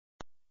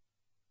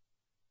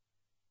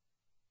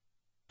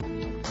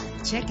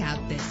Check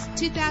out this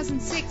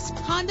 2006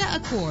 Honda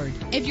Accord.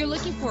 If you're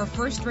looking for a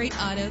first-rate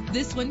auto,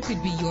 this one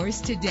could be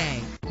yours today.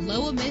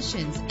 Low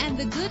emissions and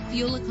the good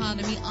fuel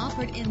economy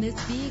offered in this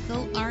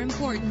vehicle are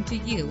important to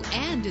you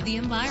and to the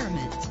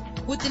environment.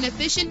 With an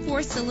efficient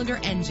 4-cylinder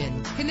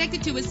engine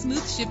connected to a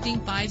smooth shifting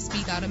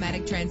 5-speed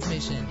automatic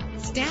transmission,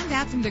 stand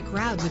out from the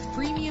crowd with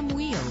premium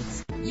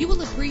wheels. You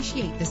will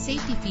appreciate the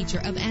safety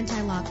feature of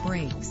anti-lock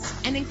brakes.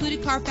 An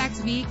included Carfax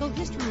Vehicle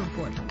History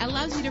Report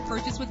allows you to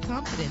purchase with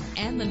confidence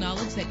and the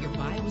knowledge that your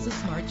buy was a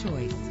smart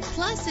choice.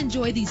 Plus,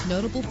 enjoy these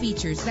notable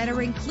features that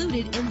are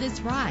included in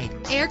this ride: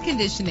 air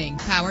conditioning,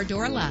 power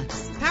door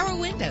locks, power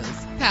windows,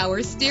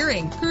 power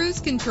steering, cruise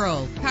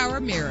control,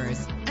 power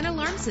mirrors, an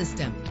alarm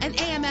system, an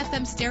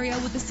AM/FM stereo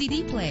with a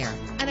CD player,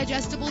 an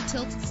adjustable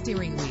tilt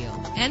steering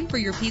wheel. And for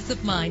your peace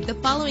of mind, the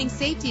following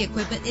safety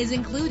equipment is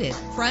included: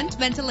 front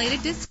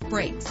ventilated disc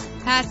brakes,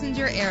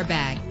 passenger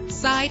airbag,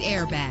 side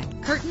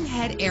airbag, curtain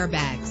head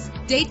airbags,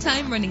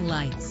 daytime running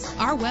lights.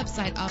 Our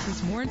website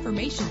offers more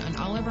information on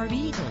all of our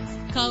vehicles.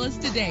 Call us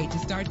today to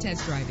start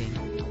test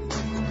driving.